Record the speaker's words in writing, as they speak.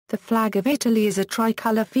The flag of Italy is a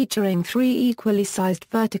tricolour featuring three equally sized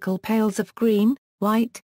vertical pales of green,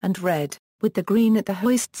 white, and red, with the green at the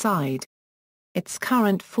hoist side. Its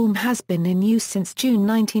current form has been in use since June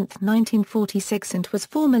 19, 1946 and was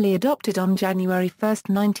formally adopted on January 1,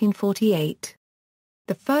 1948.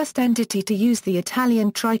 The first entity to use the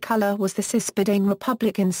Italian tricolour was the Cispadane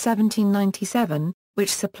Republic in 1797,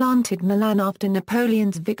 which supplanted Milan after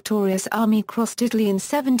Napoleon's victorious army crossed Italy in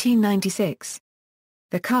 1796.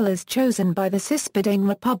 The colours chosen by the Cispadane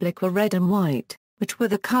Republic were red and white, which were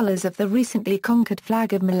the colours of the recently conquered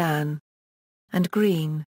flag of Milan, and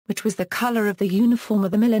green, which was the colour of the uniform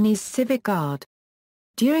of the Milanese civic guard.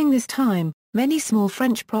 During this time, many small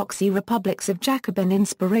French-proxy republics of Jacobin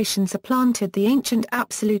inspiration supplanted the ancient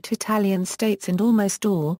absolute Italian states, and almost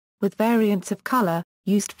all, with variants of colour,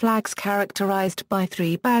 used flags characterised by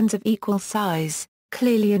three bands of equal size,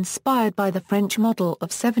 clearly inspired by the French model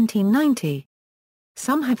of 1790.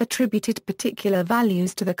 Some have attributed particular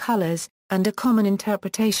values to the colours, and a common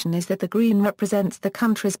interpretation is that the green represents the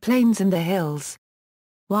country's plains and the hills,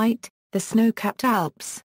 white, the snow-capped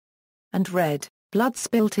Alps, and red, blood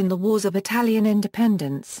spilt in the wars of Italian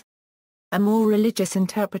independence. A more religious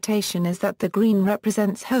interpretation is that the green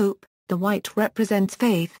represents hope, the white represents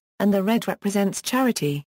faith, and the red represents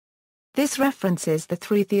charity. This references the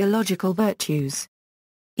three theological virtues.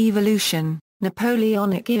 Evolution,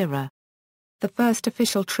 Napoleonic era. The first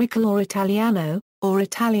official Tricolore Italiano, or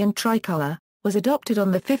Italian tricolour, was adopted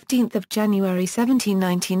on 15 January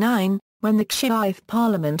 1799, when the Xiv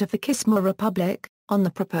Parliament of the Cispadane Republic, on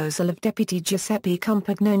the proposal of Deputy Giuseppe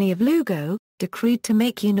Compagnoni of Lugo, decreed to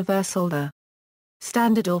make universal the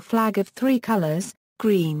standard or flag of three colours,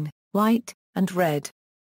 green, white, and red.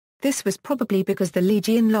 This was probably because the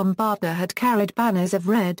Legion Lombarda had carried banners of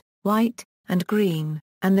red, white, and green,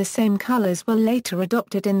 and the same colours were later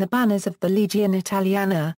adopted in the banners of the Legion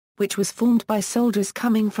Italiana, which was formed by soldiers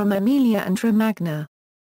coming from Emilia and Romagna.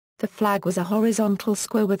 The flag was a horizontal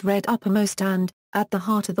square with red uppermost and, at the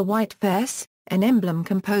heart of the white fess, an emblem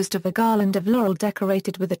composed of a garland of laurel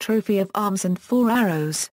decorated with a trophy of arms and four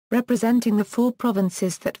arrows, representing the four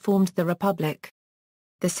provinces that formed the republic.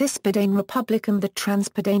 The Cispadane Republic and the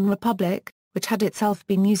Transpadane Republic, which had itself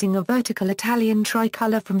been using a vertical Italian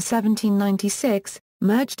tricolour from 1796,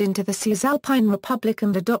 merged into the Cisalpine Republic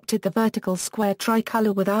and adopted the vertical square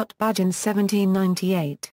tricolour without badge in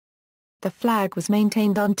 1798. The flag was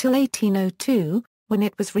maintained until 1802, when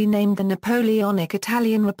it was renamed the Napoleonic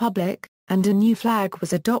Italian Republic, and a new flag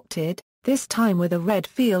was adopted, this time with a red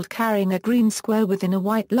field carrying a green square within a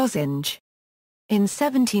white lozenge. In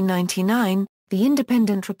 1799, the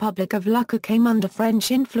independent Republic of Lucca came under French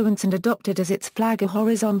influence and adopted as its flag a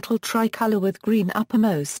horizontal tricolour with green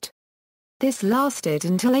uppermost. This lasted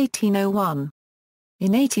until 1801.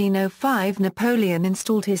 In 1805 Napoleon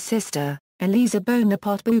installed his sister, Elisa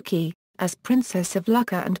Bonaparte Bucchi, as Princess of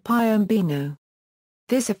Lucca and Piombino.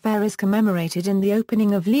 This affair is commemorated in the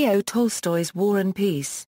opening of Leo Tolstoy's War and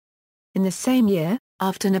Peace. In the same year,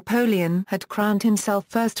 after Napoleon had crowned himself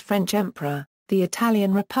first French emperor, the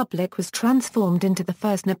Italian Republic was transformed into the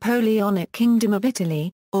First Napoleonic Kingdom of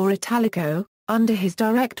Italy, or Italico, under his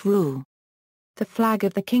direct rule. The flag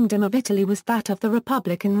of the Kingdom of Italy was that of the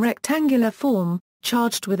Republic in rectangular form,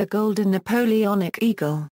 charged with a golden Napoleonic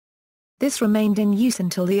eagle. This remained in use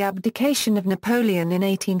until the abdication of Napoleon in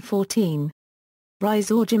 1814.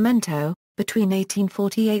 Risorgimento, between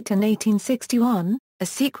 1848 and 1861, a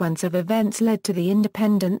sequence of events led to the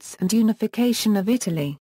independence and unification of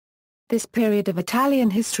Italy. This period of Italian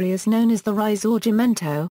history is known as the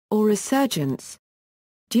Risorgimento, or Resurgence.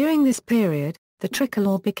 During this period, the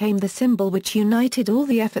tricolor became the symbol which united all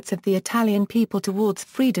the efforts of the Italian people towards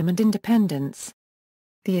freedom and independence.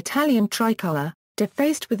 The Italian tricolour,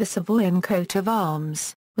 defaced with the Savoyan coat of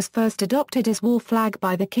arms, was first adopted as war flag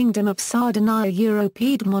by the Kingdom of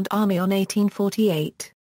Sardinia-Piedmont Army on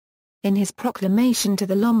 1848. In his proclamation to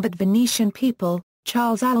the Lombard Venetian people,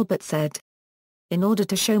 Charles Albert said, "In order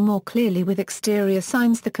to show more clearly with exterior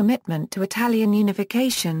signs the commitment to Italian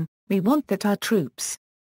unification, we want that our troops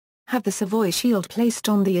have the Savoy shield placed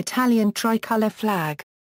on the Italian tricolour flag.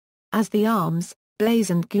 As the arms,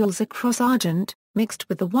 blazoned gules across argent, mixed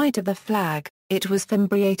with the white of the flag, it was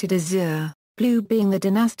fimbriated azure, blue being the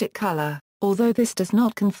dynastic colour, although this does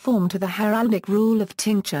not conform to the heraldic rule of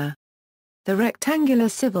tincture." The rectangular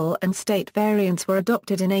civil and state variants were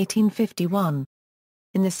adopted in 1851.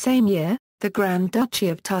 In the same year, the Grand Duchy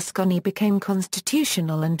of Tuscany became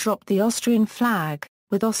constitutional and dropped the Austrian flag,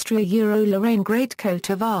 with Austria-Lorraine great coat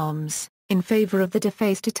of arms, in favour of the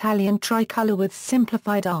defaced Italian tricolour with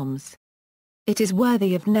simplified arms. It is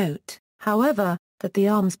worthy of note, however, that the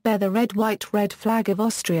arms bear the red-white-red flag of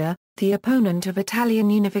Austria, the opponent of Italian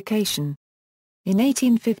unification. In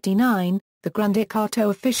 1859, the Granducato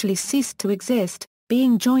officially ceased to exist,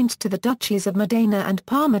 being joined to the duchies of Modena and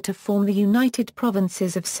Parma to form the United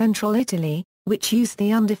Provinces of Central Italy, which used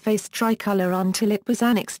the undefaced tricolour until it was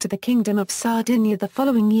annexed to the Kingdom of Sardinia the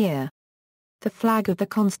following year. The flag of the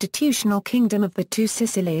Constitutional Kingdom of the Two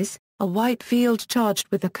Sicilies, a white field charged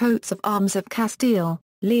with the coats of arms of Castile,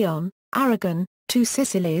 Leon, Aragon, Two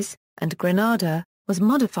Sicilies, and Granada, was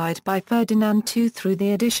modified by Ferdinand II through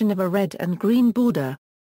the addition of a red and green border.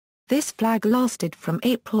 This flag lasted from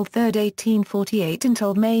April 3, 1848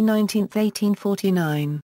 until May 19,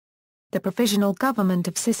 1849. The Provisional Government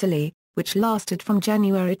of Sicily, which lasted from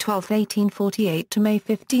January 12, 1848 to May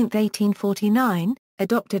 15, 1849,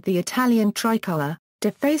 adopted the Italian tricolour,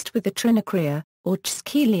 defaced with the trinacria, or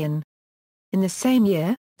Cispadane. In the same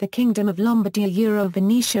year, the Kingdom of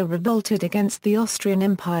Lombardia-Venetia revolted against the Austrian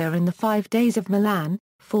Empire in the 5 Days of Milan,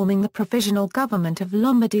 forming the Provisional Government of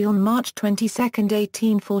Lombardy on March 22,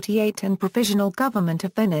 1848 and Provisional Government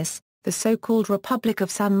of Venice, the so-called Republic of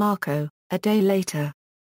San Marco, a day later.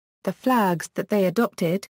 The flags that they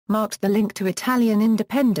adopted, marked the link to Italian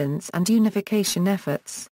independence and unification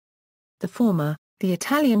efforts. The former, the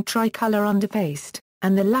Italian tricolour undefaced,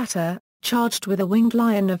 and the latter, charged with a winged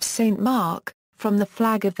lion of St. Mark, from the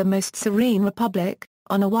flag of the Most Serene Republic,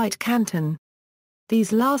 on a white canton.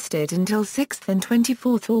 These lasted until 6th and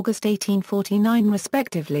 24th August 1849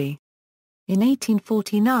 respectively. In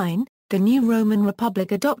 1849, the new Roman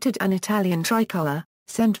Republic adopted an Italian tricolour,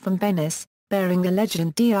 sent from Venice, bearing the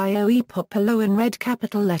legend Dio e Popolo in red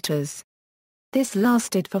capital letters. This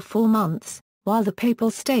lasted for 4 months, while the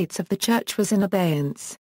Papal States of the Church was in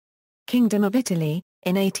abeyance. Kingdom of Italy.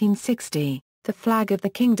 In 1860, the flag of the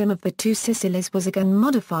Kingdom of the Two Sicilies was again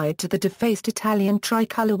modified to the defaced Italian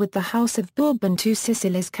tricolour with the House of Bourbon Two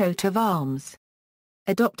Sicilies coat of arms.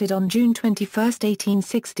 Adopted on June 21,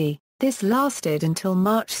 1860, this lasted until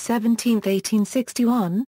March 17,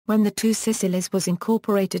 1861, when the Two Sicilies was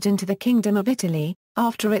incorporated into the Kingdom of Italy,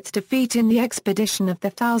 after its defeat in the expedition of the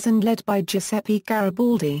Thousand led by Giuseppe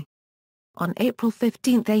Garibaldi. On April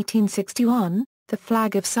 15, 1861, the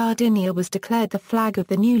flag of Sardinia was declared the flag of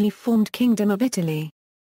the newly formed Kingdom of Italy.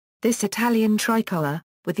 This Italian tricolour,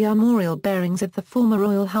 with the armorial bearings of the former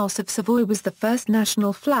royal House of Savoy, was the first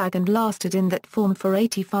national flag and lasted in that form for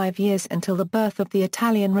 85 years until the birth of the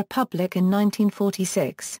Italian Republic in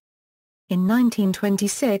 1946. In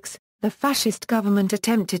 1926, the fascist government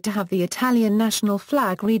attempted to have the Italian national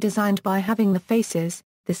flag redesigned by having the faces,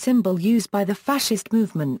 the symbol used by the fascist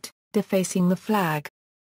movement, defacing the flag.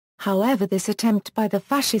 However, this attempt by the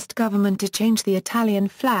fascist government to change the Italian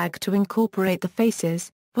flag to incorporate the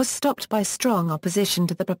faces, was stopped by strong opposition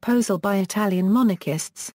to the proposal by Italian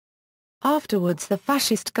monarchists. Afterwards, the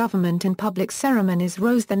fascist government in public ceremonies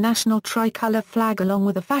rose the national tricolour flag along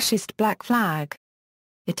with the fascist black flag.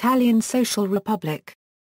 Italian Social Republic.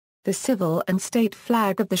 The civil and state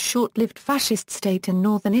flag of the short-lived fascist state in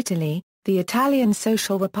northern Italy, the Italian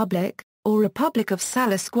Social Republic, or Republic of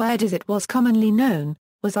Sala Squared as it was commonly known,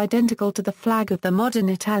 was identical to the flag of the modern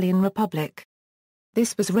Italian Republic.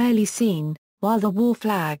 This was rarely seen, while the war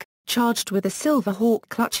flag, charged with a silver hawk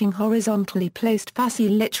clutching horizontally placed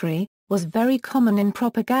facile litteri, was very common in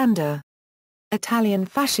propaganda. Italian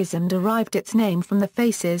fascism derived its name from the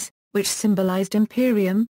faces, which symbolized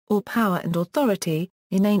imperium, or power and authority,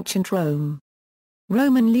 in ancient Rome.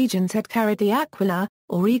 Roman legions had carried the aquila,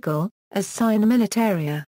 or eagle, as sign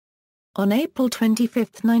militaria. On April 25,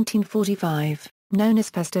 1945, known as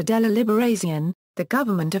Festa della Liberazione, the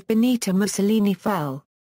government of Benito Mussolini fell.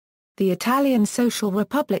 The Italian Social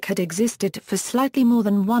Republic had existed for slightly more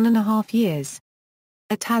than 1.5 years.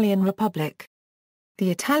 Italian Republic.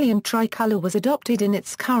 The Italian tricolour was adopted in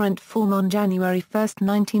its current form on January 1,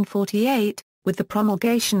 1948, with the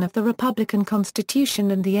promulgation of the Republican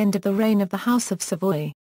Constitution and the end of the reign of the House of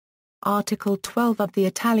Savoy. Article 12 of the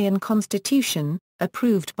Italian Constitution,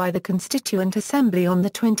 approved by the Constituent Assembly on the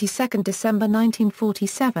 22nd December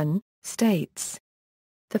 1947, states: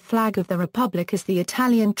 "The flag of the Republic is the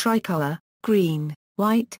Italian tricolour, green,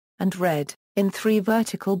 white, and red, in 3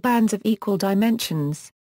 vertical bands of equal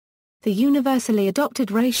dimensions. The universally adopted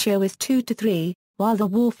ratio is 2:3, while the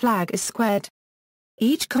war flag is squared.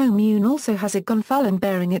 Each commune also has a gonfalon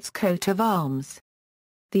bearing its coat of arms.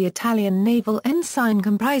 The Italian naval ensign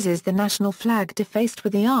comprises the national flag defaced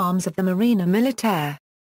with the arms of the Marina Militare.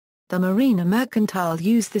 The Marina Mercantile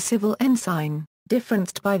use the civil ensign,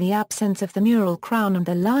 differenced by the absence of the mural crown and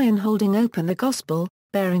the lion holding open the Gospel,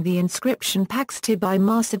 bearing the inscription Pax Tibi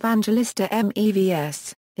Mars Evangelista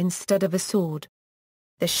Mevs, instead of a sword.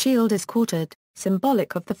 The shield is quartered,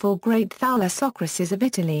 symbolic of the four great thalassocracies of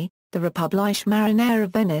Italy, the Repubblica Marinara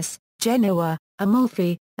of Venice, Genoa,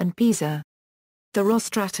 Amalfi, and Pisa. The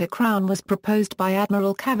rostrata crown was proposed by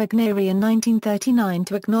Admiral Cavagneri in 1939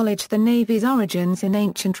 to acknowledge the Navy's origins in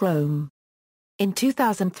ancient Rome. In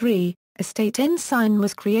 2003, a state ensign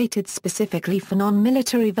was created specifically for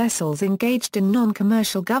non-military vessels engaged in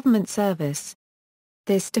non-commercial government service.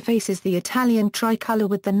 This defaces the Italian tricolour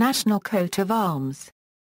with the national coat of arms.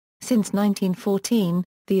 Since 1914,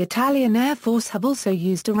 the Italian Air Force have also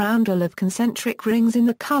used a roundel of concentric rings in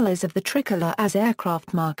the colours of the tricolour as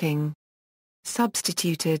aircraft marking.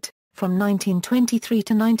 Substituted, from 1923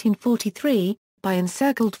 to 1943, by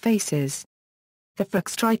encircled faces. The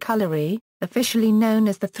French tricolour, officially known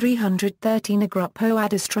as the 313 Gruppo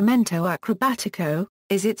Addestramento Acrobatico,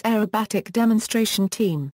 is its aerobatic demonstration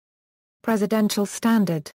team. Presidential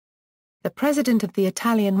standard. The President of the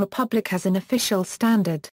Italian Republic has an official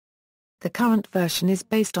standard. The current version is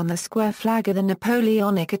based on the square flag of the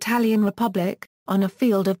Napoleonic Italian Republic, on a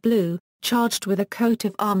field of blue, charged with a coat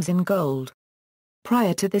of arms in gold.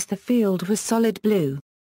 Prior to this the field was solid blue.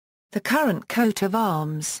 The current coat of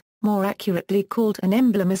arms, more accurately called an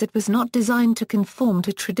emblem as it was not designed to conform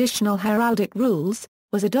to traditional heraldic rules,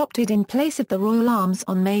 was adopted in place of the royal arms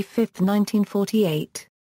on May 5, 1948.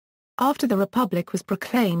 After the Republic was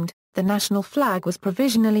proclaimed, the national flag was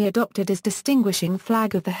provisionally adopted as distinguishing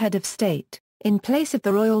flag of the head of state, in place of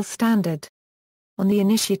the royal standard. On the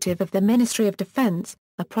initiative of the Ministry of Defense,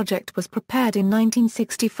 a project was prepared in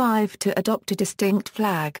 1965 to adopt a distinct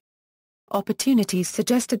flag. Opportunities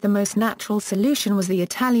suggested the most natural solution was the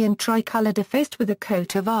Italian tricolour defaced with a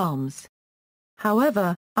coat of arms.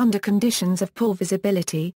 However, under conditions of poor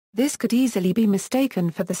visibility, this could easily be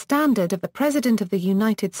mistaken for the standard of the President of the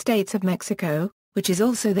United States of Mexico, which is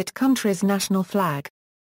also that country's national flag.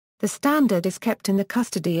 The standard is kept in the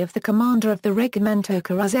custody of the commander of the Reggimento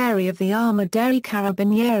Carabinieri of the Arma dei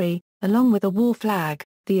Carabinieri, along with a war flag.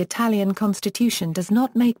 The Italian constitution does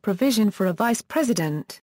not make provision for a vice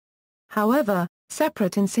president. However,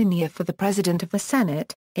 separate insignia for the President of the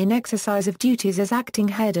Senate, in exercise of duties as acting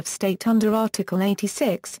head of state under Article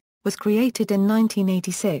 86, was created in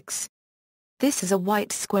 1986. This is a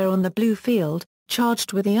white square on the blue field,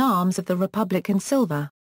 charged with the arms of the Republic in silver.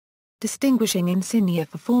 Distinguishing insignia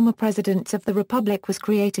for former presidents of the Republic was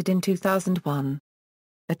created in 2001.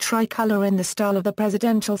 A tricolour in the style of the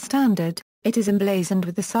presidential standard, it is emblazoned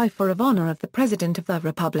with the cipher of honor of the President of the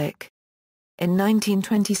Republic. In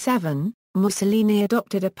 1927, Mussolini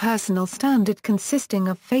adopted a personal standard consisting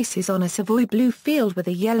of faces on a Savoy blue field with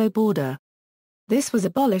a yellow border. This was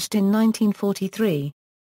abolished in 1943.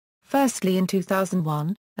 Firstly in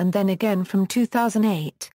 2001, and then again from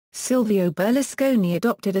 2008, Silvio Berlusconi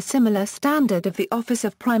adopted a similar standard of the office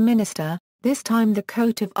of Prime Minister, this time the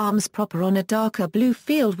coat of arms proper on a darker blue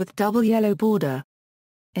field with double yellow border.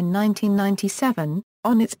 In 1997,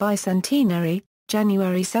 on its bicentenary,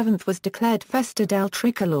 January 7 was declared Festa del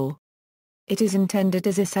Tricolore. It is intended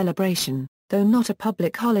as a celebration, though not a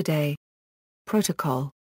public holiday.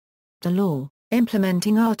 Protocol. The law,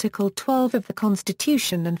 implementing Article 12 of the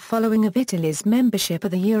Constitution and following of Italy's membership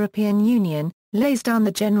of the European Union, lays down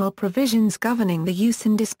the general provisions governing the use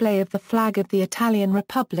and display of the flag of the Italian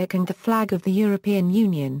Republic and the flag of the European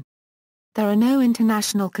Union. There are no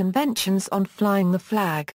international conventions on flying the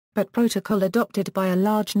flag, but protocol adopted by a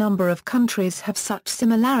large number of countries have such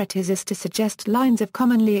similarities as to suggest lines of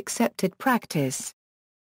commonly accepted practice.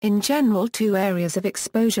 In general, two areas of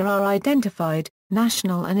exposure are identified: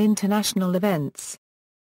 national and international events.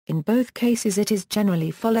 In both cases it is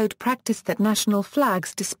generally followed practice that national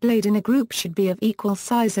flags displayed in a group should be of equal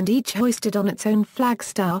size and each hoisted on its own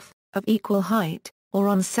flagstaff, of equal height, or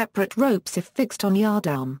on separate ropes if fixed on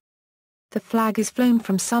yardarm. The flag is flown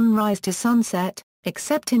from sunrise to sunset,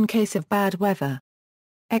 except in case of bad weather.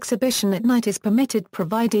 Exhibition at night is permitted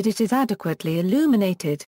provided it is adequately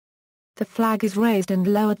illuminated. The flag is raised and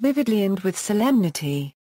lowered vividly and with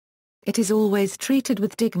solemnity. It is always treated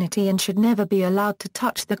with dignity and should never be allowed to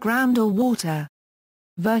touch the ground or water.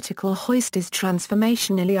 Vertical hoist is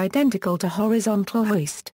transformationally identical to horizontal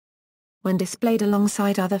hoist. When displayed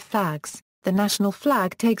alongside other flags, the national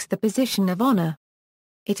flag takes the position of honor.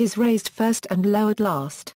 It is raised first and lowered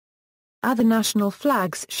last. Other national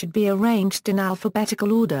flags should be arranged in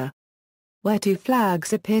alphabetical order. Where two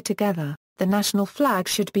flags appear together, the national flag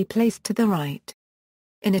should be placed to the right.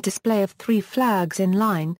 In a display of three flags in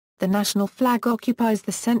line, the national flag occupies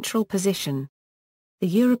the central position. The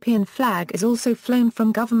European flag is also flown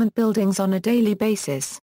from government buildings on a daily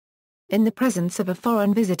basis. In the presence of a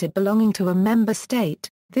foreign visitor belonging to a member state,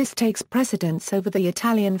 this takes precedence over the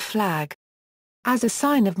Italian flag. As a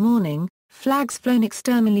sign of mourning, Flags flown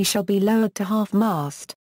externally shall be lowered to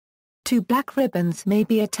half-mast. 2 black ribbons may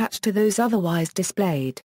be attached to those otherwise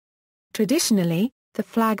displayed. Traditionally, the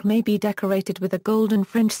flag may be decorated with a golden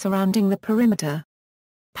fringe surrounding the perimeter.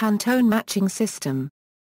 Pantone matching system.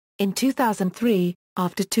 In 2003,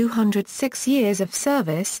 after 206 years of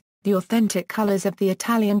service, the authentic colors of the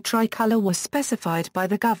Italian tricolour were specified by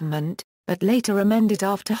the government, but later amended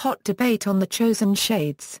after hot debate on the chosen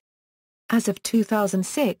shades. As of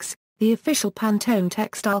 2006, the official Pantone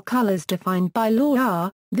textile colors defined by law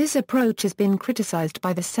are. This approach has been criticized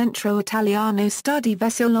by the Centro Italiano Studi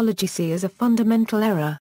Vessellologici as a fundamental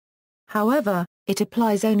error. However, it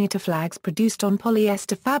applies only to flags produced on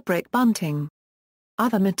polyester fabric bunting.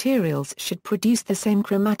 Other materials should produce the same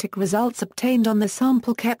chromatic results obtained on the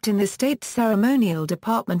sample kept in the State Ceremonial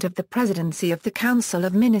Department of the Presidency of the Council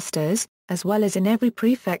of Ministers, as well as in every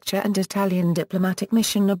prefecture and Italian diplomatic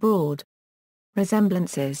mission abroad.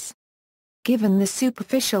 Resemblances. Given the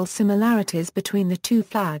superficial similarities between the two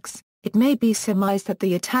flags, it may be surmised that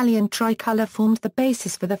the Italian tricolour formed the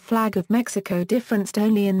basis for the flag of Mexico, differenced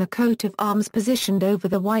only in the coat of arms positioned over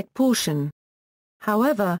the white portion.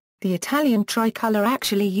 However, the Italian tricolour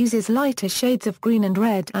actually uses lighter shades of green and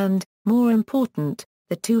red and, more important,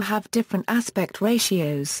 the two have different aspect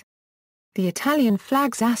ratios. The Italian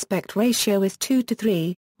flag's aspect ratio is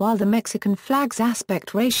 2:3, while the Mexican flag's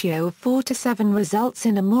aspect ratio of 4:7 results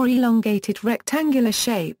in a more elongated rectangular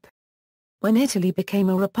shape. When Italy became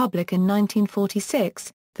a republic in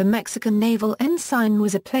 1946, the Mexican naval ensign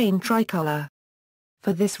was a plain tricolour.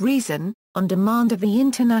 For this reason, on demand of the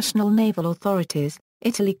international naval authorities,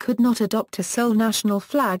 Italy could not adopt a sole national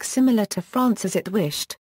flag similar to France as it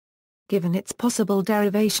wished. Given its possible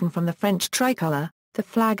derivation from the French tricolour, the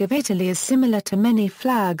flag of Italy is similar to many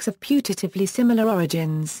flags of putatively similar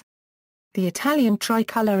origins. The Italian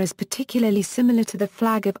tricolour is particularly similar to the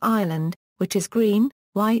flag of Ireland, which is green,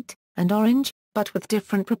 white, and orange, but with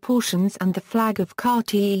different proportions, and the flag of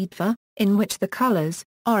Cartiedva, in which the colours,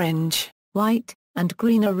 orange, white, and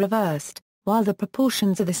green are reversed, while the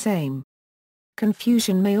proportions are the same.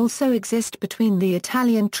 Confusion may also exist between the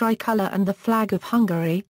Italian tricolour and the flag of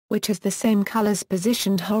Hungary, which has the same colours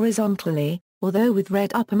positioned horizontally, although with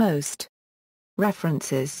red uppermost.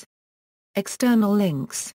 References. External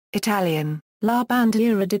links: Italian, La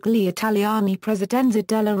bandiera degli Italiani Presidenza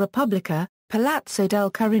della Repubblica, Palazzo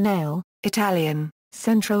del Quirinale, Italian,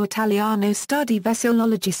 Centro Italiano Studi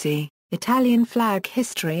Vessellologici, Italian flag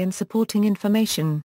history and supporting information.